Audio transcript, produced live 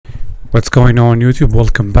What's going on YouTube?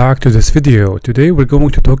 Welcome back to this video. Today we're going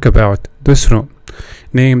to talk about this room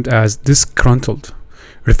named as Disgruntled,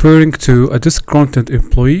 referring to a disgruntled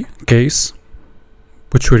employee case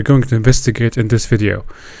which we're going to investigate in this video.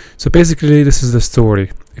 So basically this is the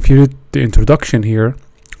story. If you read the introduction here,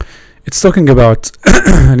 it's talking about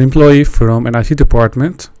an employee from an IT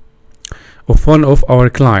department of one of our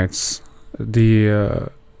clients.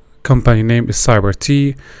 The company name is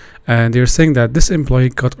CyberT, and they're saying that this employee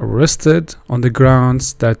got arrested on the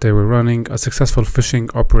grounds that they were running a successful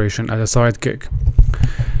phishing operation as a side gig.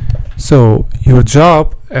 So your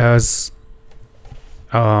job as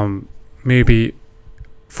maybe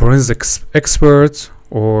forensics expert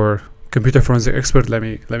or computer forensic expert, let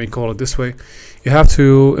me call it this way, you have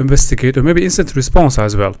to investigate, or maybe incident response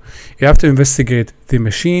as well, you have to investigate the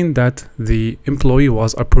machine that the employee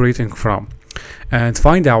was operating from and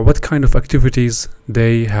find out what kind of activities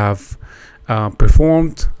they have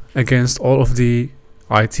performed against all of the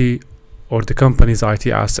IT or the company's IT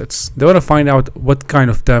assets. They want to find out what kind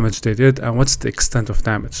of damage they did and what's the extent of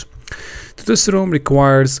damage. So this room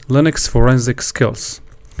requires Linux forensic skills.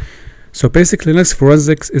 So basically Linux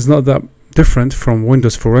forensics is not that different from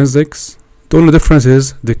Windows forensics. The only difference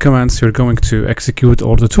is the commands you're going to execute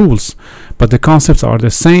or the tools, but the concepts are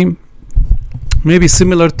the same, maybe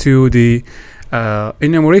similar to the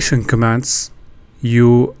enumeration commands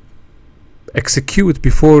you execute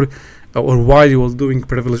before or while you are doing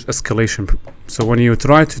privilege escalation. So when you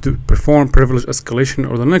try to perform privilege escalation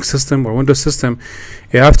or the Linux system or Windows system,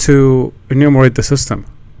 you have to enumerate the system,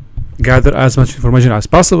 gather as much information as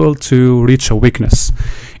possible to reach a weakness.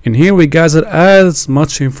 In here we gather as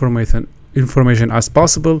much information as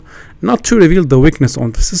possible, not to reveal the weakness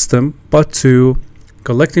on the system, but to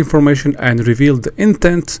collect information and reveal the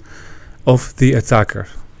intent of the attacker.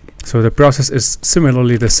 So the process is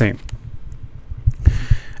similarly the same.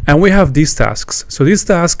 And we have these tasks. So these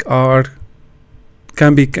tasks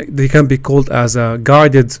can be called as a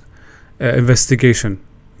guided investigation,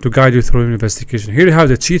 to guide you through an investigation. Here you have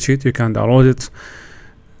the cheat sheet. You can download it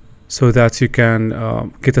so that you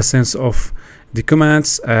can get a sense of the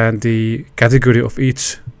commands and the category of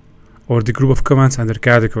each, or the group of commands and their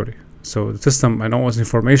category. So the system and OS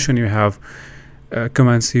information, you have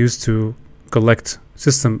commands used to collect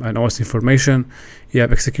system and OS information. You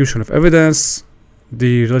have execution of evidence,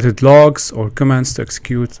 the related logs or commands to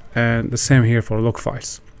execute, and the same here for log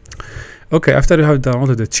files. Okay, after you have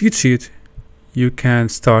downloaded the cheat sheet, you can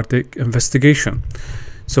start the investigation.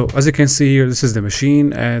 So as you can see here, this is the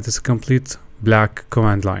machine and it's a complete black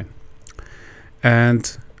command line.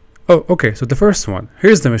 And okay, so the first one,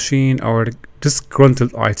 here's the machine our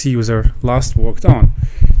disgruntled IT user last worked on.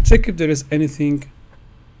 Check if there is anything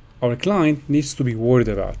our client needs to be worried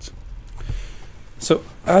about. So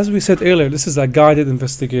as we said earlier, this is a guided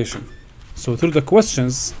investigation. So through the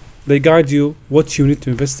questions, they guide you what you need to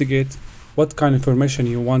investigate, what kind of information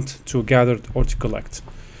you want to gather or to collect.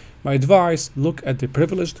 My advice, look at the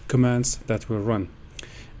privileged commands that will run.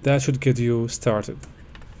 That should get you started.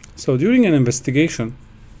 So during an investigation,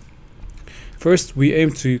 first we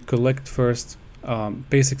aim to collect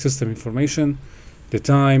basic system information, the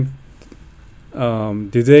time,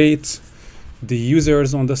 the date, the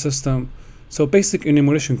users on the system, so basic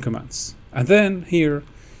enumeration commands. And then here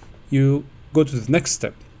you go to the next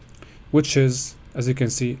step, which is, as you can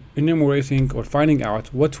see, enumerating or finding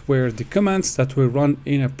out what were the commands that were run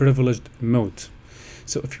in a privileged mode.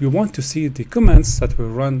 So if you want to see the commands that were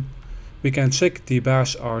run, we can check the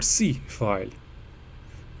bash rc file,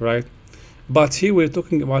 right? But here we're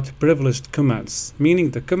talking about privileged commands,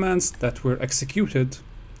 meaning the commands that were executed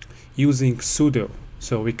using sudo.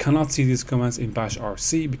 So we cannot see these commands in bash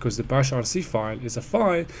rc because the bash rc file is a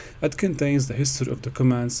file that contains the history of the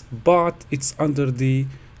commands, but it's under the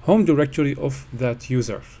home directory of that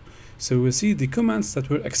user. So we see the commands that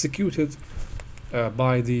were executed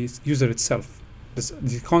by the user itself,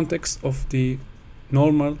 the context of the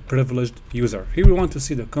normal privileged user. Here we want to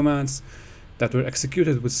see the commands that were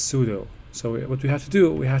executed with sudo. So what we have to do,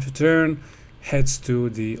 we have to turn heads to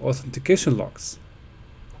the authentication logs.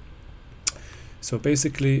 So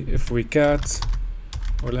basically if we cat,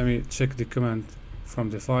 or let me check the command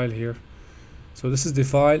from the file here. So this is the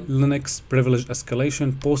file, Linux privilege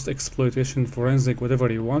escalation, post exploitation forensic, whatever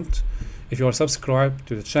you want. If you are subscribed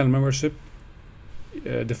to the channel membership,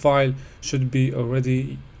 the file should be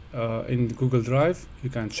already in Google Drive. You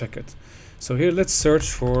can check it. So here let's search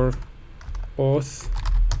for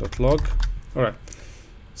auth.log. all right,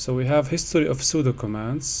 so we have history of sudo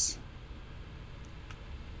commands.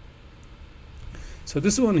 So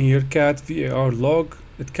this one here, cat var log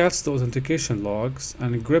it casts the authentication logs,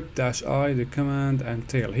 and grep-i the command and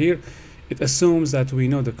tail. Here it assumes that we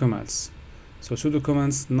know the commands. So sudo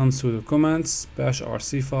commands, non-sudo commands, bash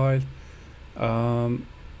rc file.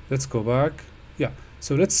 Let's go back. Yeah,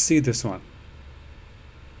 so let's see this one.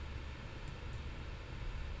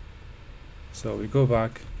 So we go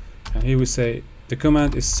back, and here we say the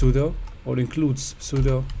command is sudo, or includes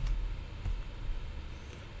sudo,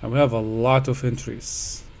 and we have a lot of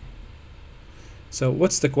entries. So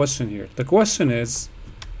what's the question here? The question is,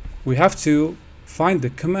 we have to find the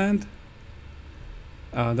command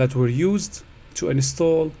that were used to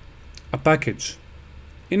install a package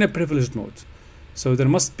in a privileged mode. So there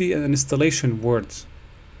must be an installation word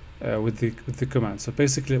with the command. So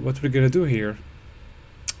basically what we're gonna do here,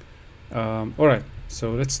 alright,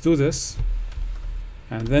 so let's do this,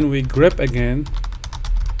 and then we grep again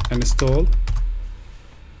and install,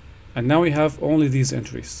 and now we have only these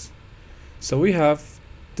entries. So we have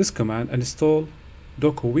this command, install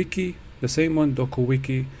doku-wiki, the same one,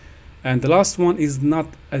 doku-wiki, and the last one is not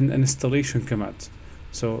an installation command.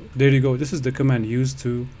 So there you go, this is the command used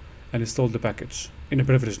to install the package in a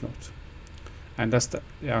privileged mode, and that's the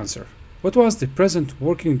answer. What was the present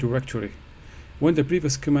working directory when the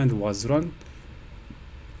previous command was run?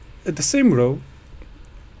 At the same row,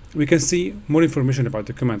 we can see more information about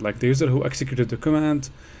the command, like the user who executed the command,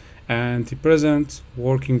 and the present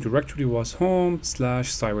working directory was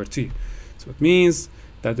home/cybert. So it means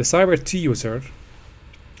that the cybert user,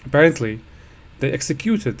 apparently, they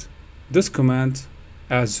executed this command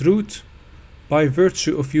as root by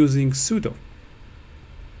virtue of using sudo.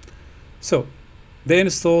 So they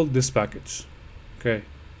installed this package, okay,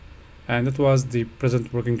 and that was the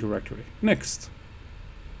present working directory. Next,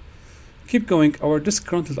 keep going. Our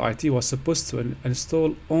disgruntled IT was supposed to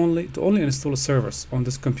only install servers on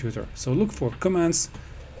this computer. So look for commands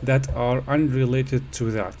that are unrelated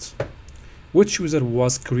to that. Which user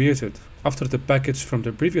was created after the package from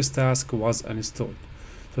the previous task was installed?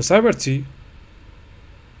 So cybert,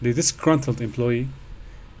 the disgruntled employee,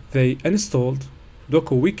 they installed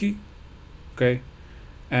doku-wiki, okay,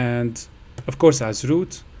 and of course as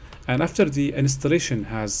root, and after the installation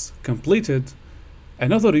has completed,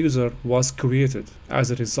 another user was created as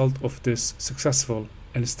a result of this successful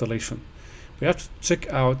installation. We have to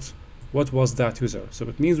check out what was that user. So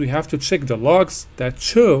it means we have to check the logs that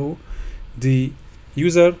show the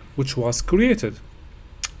user which was created.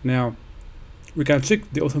 Now we can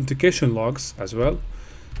check the authentication logs as well.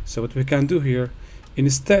 So what we can do here,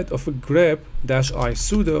 instead of a grep-i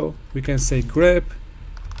sudo, we can say grep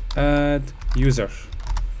add user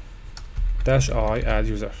 -i add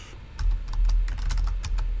user,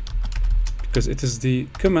 because it is the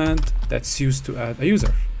command that's used to add a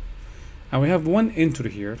user. And we have one entry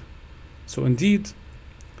here. So indeed,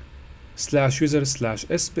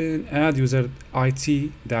 /user/sbin add user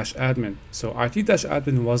it-admin. So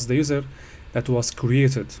it-admin was the user that was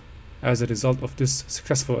created as a result of this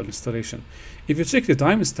successful installation. If you check the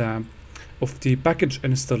timestamp of the package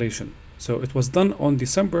installation, so it was done on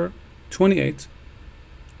December 28,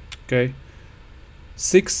 okay,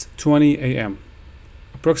 6:20 a.m.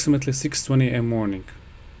 approximately 6:20 a.m. morning,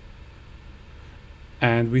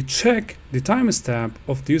 and we check the timestamp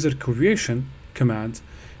of the user creation command.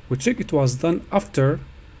 We check it was done after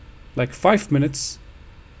like 5 minutes,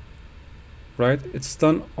 right? It's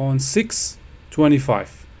done on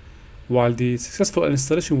 6:25, while the successful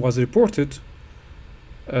installation was reported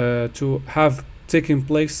to have taken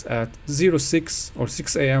place at 06 or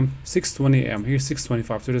 6 a.m. 6:20 a.m. here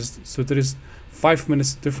 6:25. So there is 5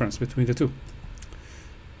 minutes difference between the two.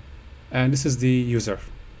 And this is the user.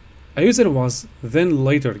 A user was then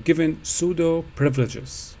later given sudo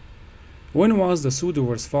privileges. When was the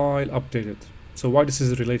sudoers file updated? So why this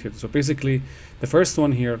is related? So basically, the first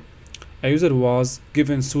one here, a user was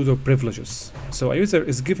given sudo privileges. So a user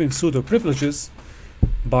is given sudo privileges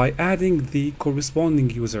by adding the corresponding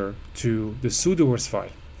user to the sudoers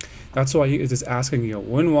file. That's why it is asking you,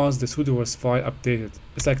 when was the sudoers file updated?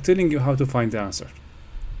 It's like telling you how to find the answer.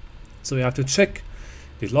 So you have to check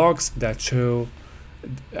the logs that show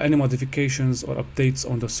any modifications or updates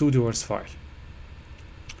on the sudoers file.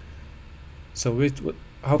 So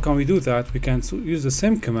how can we do that? We can use the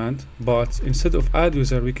same command, but instead of add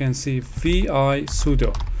user, we can see vi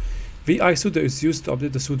sudo. Vi sudo is used to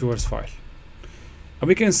update the sudoers file. And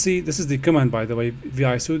we can see, this is the command, by the way,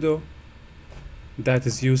 vi sudo, that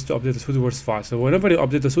is used to update the sudoers file. So whenever you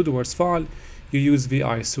update the sudoers file, you use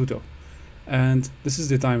vi sudo. And this is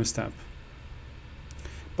the timestamp.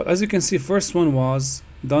 But as you can see, first one was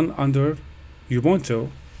done under Ubuntu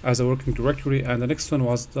as a working directory, and the next one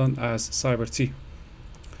was done as cybert.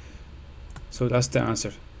 So that's the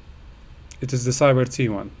answer. It is the CyberT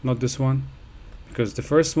one, not this one, because the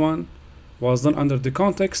first one was done under the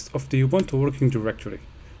context of the Ubuntu working directory.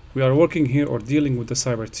 We are working here or dealing with the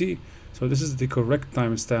CyberT, so this is the correct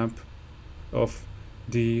timestamp of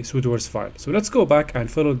the sudoers file. So let's go back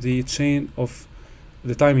and follow the chain of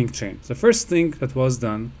the timing chain. The first thing that was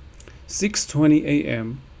done, 6:20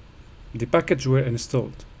 a.m. the package were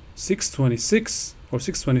installed. 6:26 or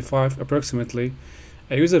 6:25 approximately,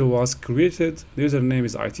 a user was created. The username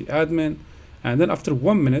is itadmin, and then after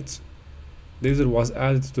 1 minute the user was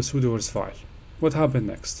added to the sudoers file. What happened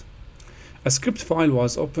next? A script file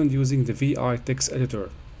was opened using the vi text editor.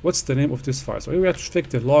 What's the name of this file? So here we have to check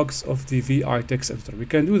the logs of the vi text editor. We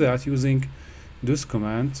can do that using this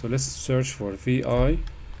command. So let's search for vi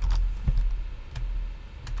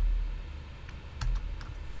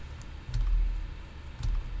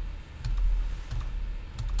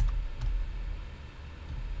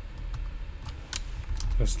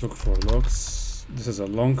let's look for logs. This is a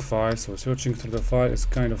long file, so searching through the file is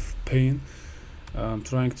kind of pain. I'm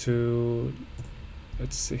trying to,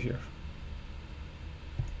 let's see here.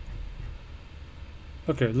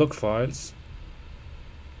 Okay, log files.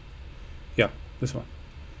 Yeah, this one.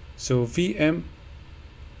 So vm.info.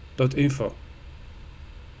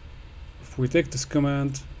 If we take this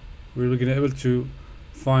command, we're going to be able to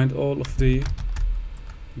find all of the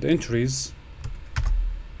entries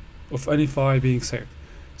of any file being saved.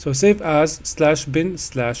 So save as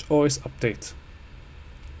 /bin/os update.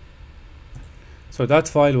 So that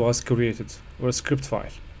file was created, or a script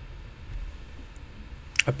file.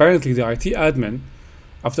 Apparently the IT admin,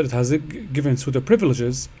 after it has given sudo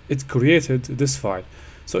privileges, it created this file.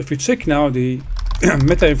 So if you check now the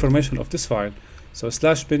meta information of this file, so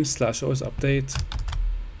 /bin/os update,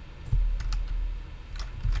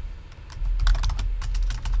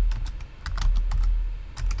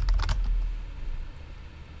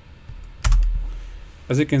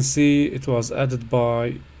 as you can see, it was added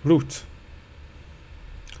by root.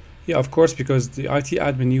 Yeah, of course, because the IT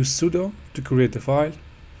admin used sudo to create the file.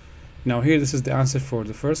 Now here, this is the answer for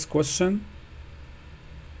the first question.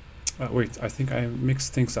 Wait, I think I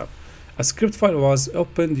mixed things up. A script file was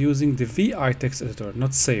opened using the vi text editor,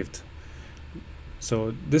 not saved.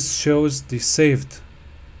 So this shows the saved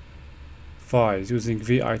files using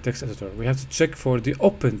vi text editor. We have to check for the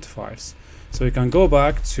opened files. So you can go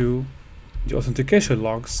back to the authentication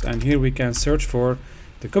logs, and here we can search for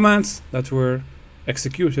the commands that were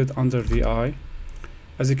executed under vi.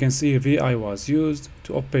 As you can see, vi was used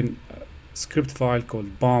to open a script file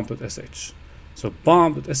called bomb.sh. So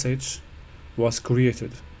bomb.sh was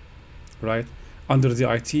created, right, under the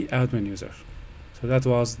IT admin user. So that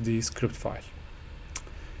was the script file.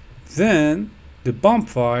 Then the bomb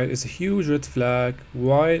file is a huge red flag.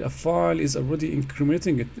 While a file is already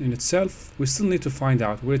incriminating it in itself, we still need to find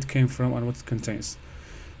out where it came from and what it contains.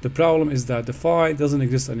 The problem is that the file doesn't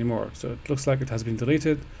exist anymore, so it looks like it has been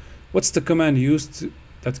deleted. What's the command used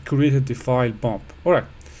that created the file bomb? Alright,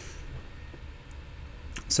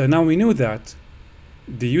 so now we know that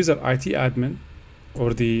the user IT admin,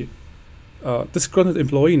 or the disgruntled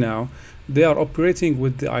employee now, they are operating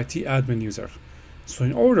with the IT admin user. So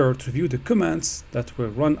in order to view the commands that were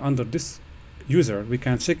run under this user, we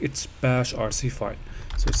can check its bash rc file.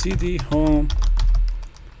 So cd home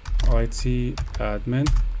IT admin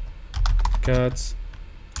cat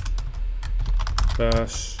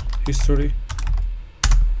bash history.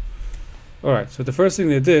 Alright, so the first thing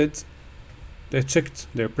they did, they checked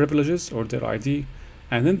their privileges or their ID,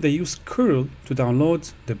 and then they used curl to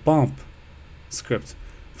download the bomb script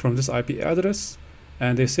from this IP address,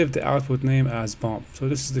 and they saved the output name as bomb. So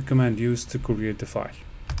this is the command used to create the file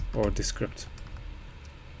or the script.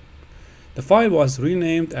 The file was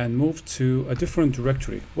renamed and moved to a different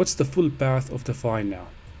directory. What's the full path of the file now?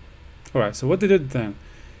 Alright, so what they did then,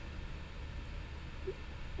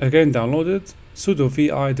 again downloaded, sudo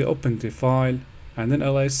vi, they opened the file, and then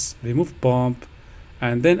ls, remove bomb,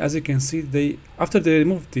 and then as you can see, after they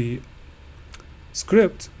removed the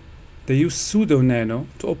script, they use sudo nano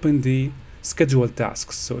to open the scheduled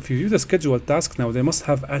tasks. So if you use the scheduled task now, they must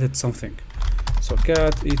have added something. So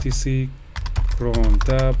cat etc cron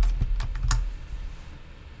tab,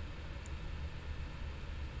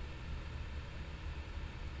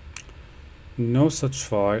 no such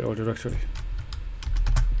file or directory.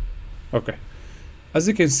 Okay, as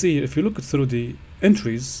you can see, if you look through the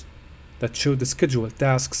entries that show the scheduled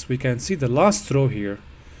tasks, we can see the last row here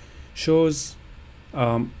shows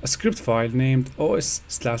a script file named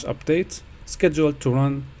os/update scheduled to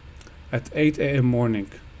run at 8 a.m. morning.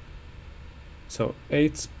 So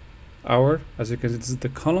 8 hour, as you can see, this is the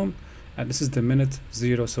column, and this is the minute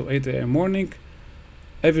 0, so 8 a.m. morning,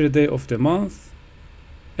 every day of the month,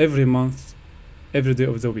 every month, every day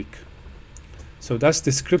of the week. So that's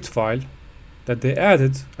the script file that they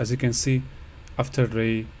added, as you can see, after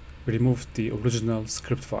they removed the original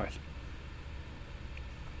script file.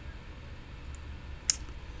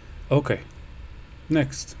 Okay,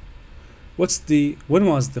 next, when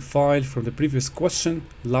was the file from the previous question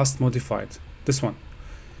last modified? This one.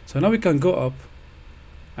 So now we can go up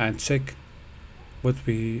and check what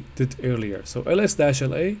we did earlier. So ls-la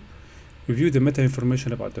review the meta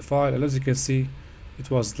information about the file, and as you can see, it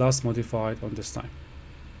was last modified on this time.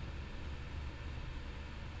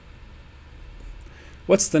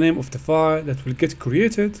 What's the name of the file that will get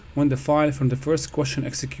created when the file from the first question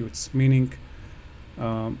executes? Meaning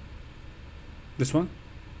this one.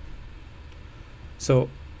 So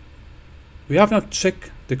we have now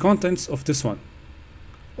check the contents of this one.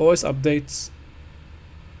 OS updates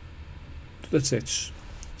 .h.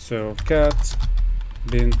 So cat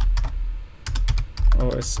bin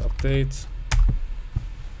OS update.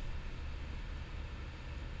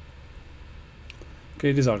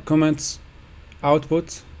 Okay, these are comments,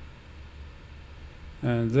 output,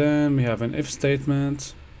 and then we have an if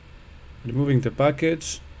statement, removing the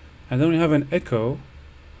package, and then we have an echo.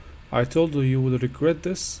 I told you you will regret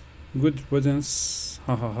this. Good riddance,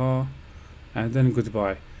 ha ha ha, and then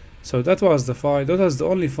goodbye. So that was the file. That was the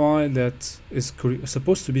only file that is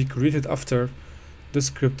supposed to be created after the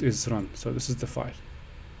script is run. So this is the file.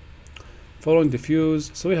 Following the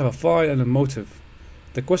fuse, so we have a file and a motive.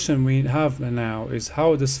 The question we have now is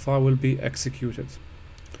how this file will be executed.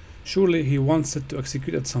 Surely he wants it to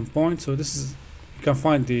execute at some point. So this is, you can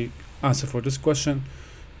find the answer for this question.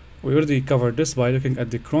 We already covered this by looking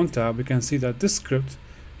at the cron tab. We can see that this script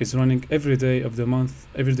is running every day of the month,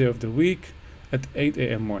 every day of the week at 8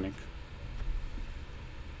 a.m. morning.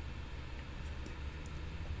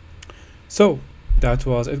 So that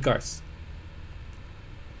was it, guys.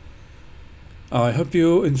 I hope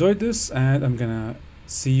you enjoyed this, and I'm gonna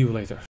see you later.